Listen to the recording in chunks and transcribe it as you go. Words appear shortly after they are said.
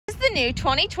new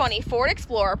 2020 Ford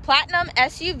Explorer Platinum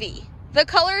SUV. The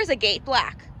color is Agate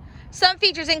Black. Some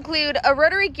features include a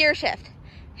rotary gear shift,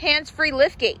 hands-free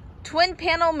liftgate, twin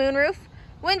panel moonroof,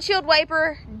 windshield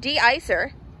wiper,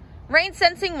 de-icer, rain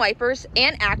sensing wipers,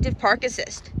 and active park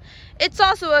assist. It's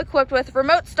also equipped with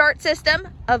remote start system,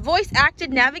 a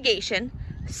voice-acted navigation,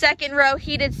 second row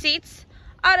heated seats,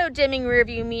 auto dimming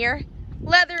rearview mirror,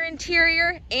 leather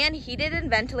interior, and heated and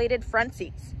ventilated front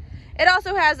seats. It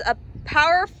also has a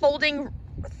power folding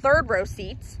third row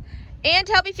seats, and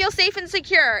to help you feel safe and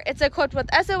secure, it's equipped with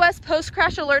SOS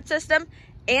post-crash alert system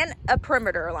and a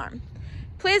perimeter alarm.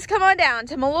 Please come on down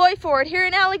to Malloy Ford here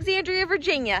in Alexandria,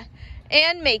 Virginia,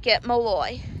 and make it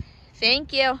Malloy.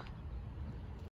 Thank you.